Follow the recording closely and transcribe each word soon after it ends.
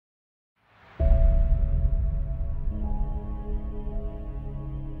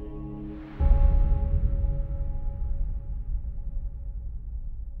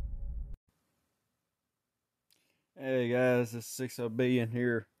Hey guys, it's 6OB in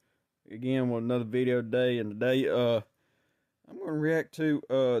here again with another video today, and today I'm gonna react to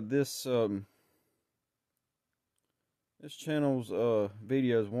this channel's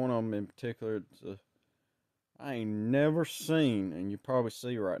videos. One of them in particular, I ain't never seen, and you probably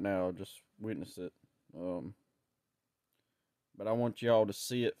see right now, just witness it. But I want y'all to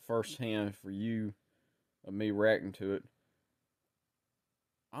see it firsthand for you of me reacting to it.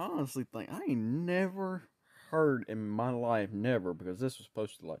 I honestly think I ain't never heard in my life, never, because this was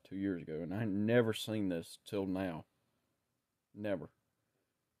posted like 2 years ago, and I ain't never seen this till now. Never.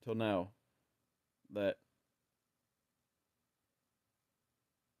 Till now. That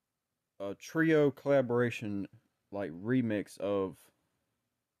a trio collaboration, like remix of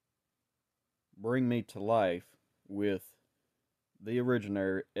Bring Me to Life with the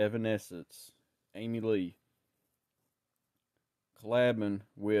originator Evanescence, Amy Lee, collabing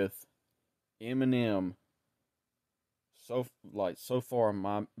with Eminem. So far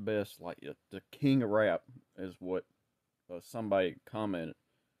my best, like the king of rap is what somebody commented.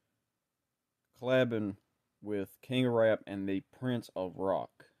 Collabing with king of rap and the prince of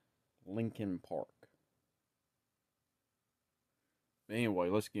rock, Linkin Park. But anyway,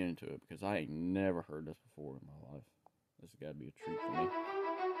 let's get into it, because I ain't never heard this before in my life. This has got to be a treat for me.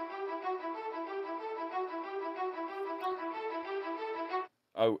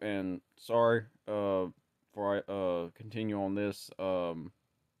 Oh, and sorry, before I continue on this,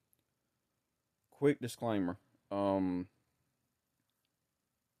 quick disclaimer.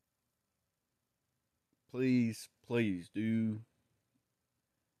 Please do.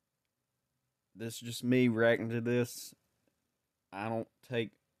 This is just me reacting to this. I don't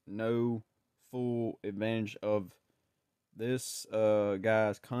take no full advantage of this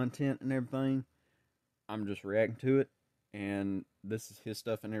guy's content and everything. I'm just reacting to it, and this is his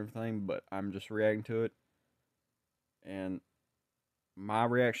stuff and everything, but I'm just reacting to it. And my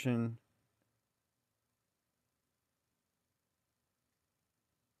reaction,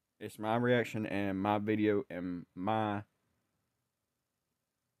 it's my reaction and my video and my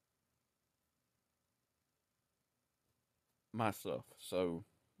stuff. So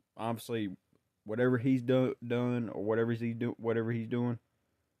obviously, whatever he's done or whatever he's doing,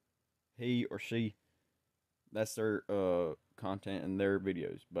 he or she, that's their content and their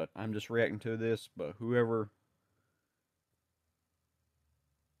videos. But I'm just reacting to this. But whoever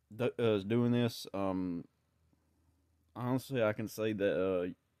is doing this, honestly, I can say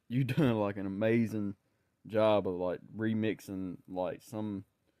that you done like an amazing job of like remixing like some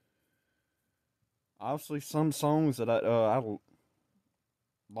songs that I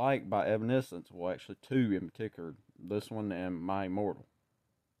like by Evanescence. Well, actually two in particular, this one and My Immortal.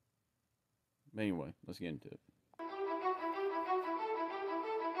 But anyway, let's get into it.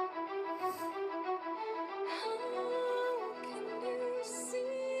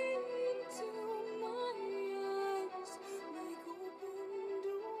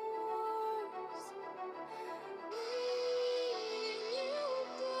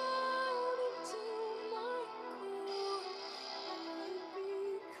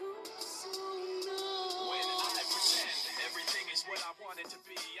 To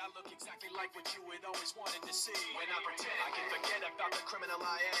be, I look exactly like what you had always wanted to see. When I pretend I can forget about the criminal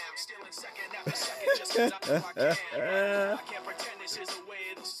I am, stealing second after second just cause I know I can. I can't pretend this is the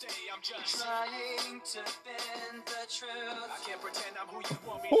way it'll stay. I'm just trying to bend the truth. I can't pretend I'm who you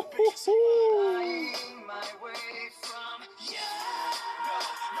want me to be. So I'm lying my way from you.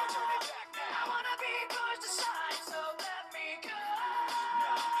 No turning back now. I wanna be pushed aside, so let me go.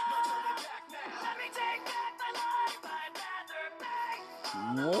 No turning back now. Let me take back my life. I'd rather be.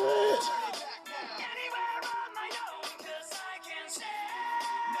 What? Anywhere on my own, 'cause I can say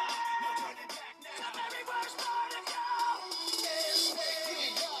no turning back now. The very worst part of you is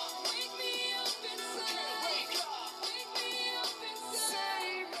wake me up inside. Wake me up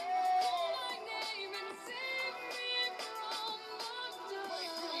inside. Call my name and save me from the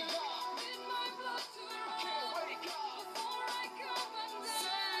dark. Need my blood to run before I come undone.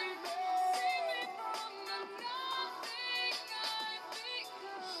 Save me from the nothing I've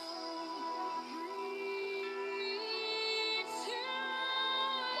become.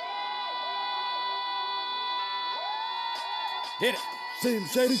 Hit it. Slim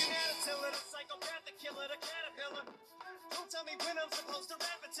Shady. Don't tell me when I'm supposed to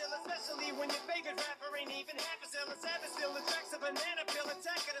rap until, especially when your favorite rapper ain't even half as ill as ever. Still attracts a banana peel,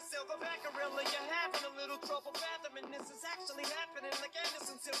 attack of the silverback gorilla. You're having a little trouble fathoming this is actually happening, like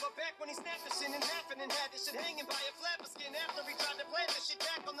Anderson Silverback back when he snapped the shit in half and then had this shit hanging by a flapper skin after he tried to plant the shit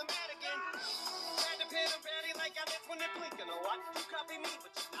back on the mat again. Tried to pin a baddie like I left when they're blinking a lot. You copy me,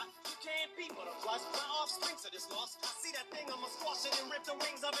 but you not. You can't be but a plus. My offspring to this loss. I see that thing, I'ma squash it and rip the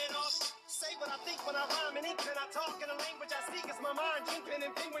wings of it off. Say what I think when I rhyme and ink pen. I talk in a language I speak. It's my mind. Kingpin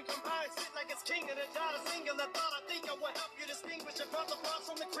and penguin combined. Sit like it's king of the dot. A singular thought. I think I will help you distinguish your brother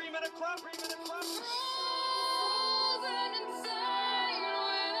parts from the cream of the crop. Cream of the crop. Frozen inside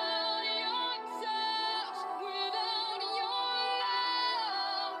without your touch, without your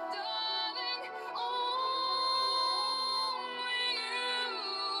love, darling. Only you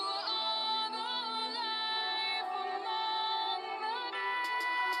are the life among the dead.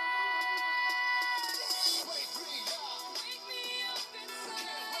 Wake me up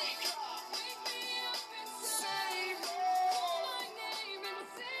inside. Wake me up inside. Call my name and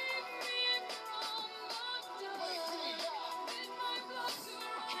save me from the dark. Bid my blood to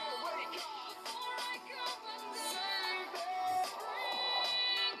run before I come undone. Bring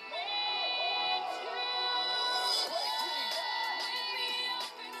me to life. Wake me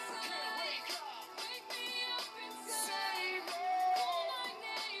up inside. Wake me up inside. Call my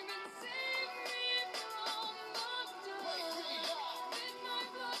name and save me from the dark. Bid my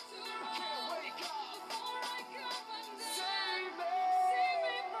blood to run before I come undone. Save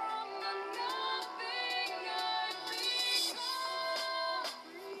me from the nothing I've become.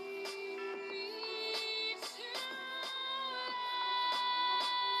 Bring me to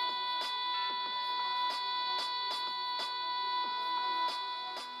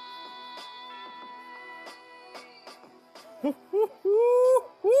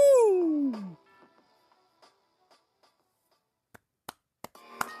Woo-hoo-hoo-hoo!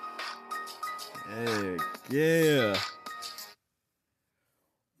 Heck yeah.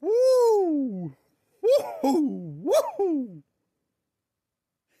 Woo! Woo! Woo!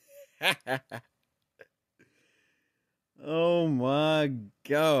 Oh my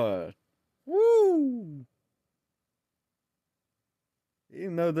God. Woo!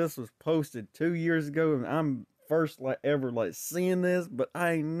 Even though this was posted 2 years ago and I'm first ever seeing this, but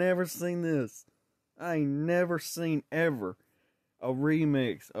I ain't never seen this. I ain't never seen ever a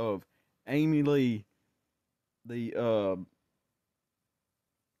remix of Amy Lee, the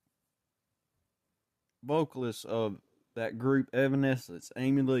vocalist of that group Evanescence,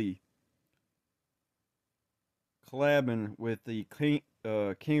 Amy Lee, collabing with the King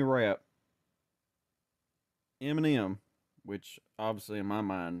of Rap, Eminem, which obviously in my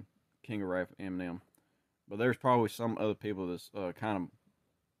mind, King of Rap, Eminem. But there's probably some other people that's kind of,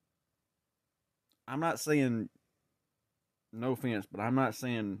 I'm not saying, no offense, but I'm not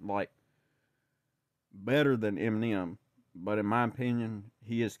saying like better than Eminem, but in my opinion,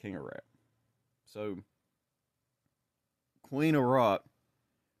 he is King of Rap. So, Queen of Rock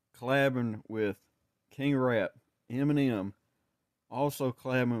collabing with King of Rap, Eminem, also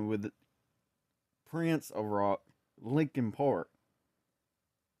collabing with Prince of Rock, Linkin Park.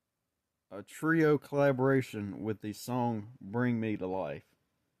 A trio collaboration with the song Bring Me to Life.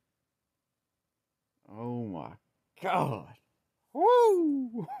 Oh my God.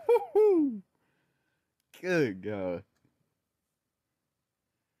 Woo! Good God.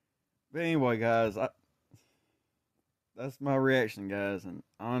 But anyway, guys, that's my reaction, guys. And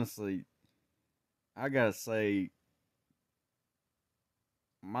honestly, I gotta say,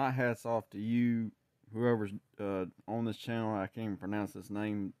 my hat's off to you, whoever's on this channel. I can't even pronounce this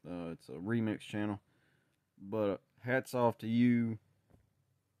name. It's a remix channel. But hats off to you.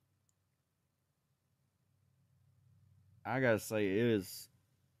 I gotta say, it is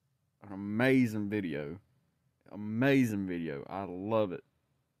an amazing video. Amazing video. I love it.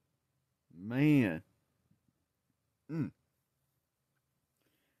 Man. But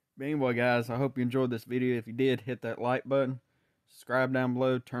anyway, guys, I hope you enjoyed this video. If you did, hit that like button. Subscribe down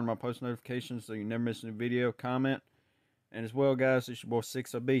below. Turn my post notifications so you never miss a new video. Comment. And as well, guys, it's your boy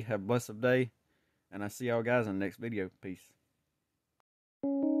 6OB. Have a blessed day. And I see y'all guys in the next video. Peace.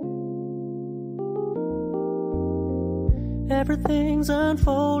 Everything's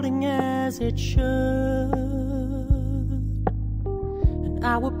unfolding as it should, and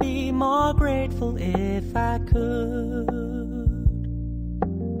I would be more grateful if I could.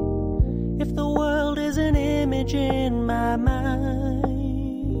 If the world is an image in my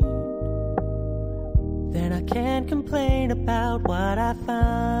mind, then I can't complain about what I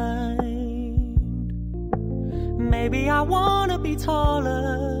find. Maybe I wanna be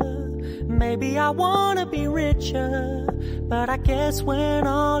taller, maybe I wanna be richer, but I guess when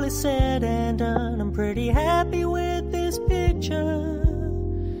all is said and done, I'm pretty happy with this picture,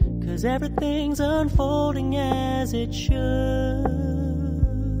 'cause everything's unfolding as it should.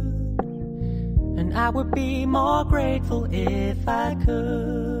 and I would be more grateful if I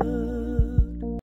could.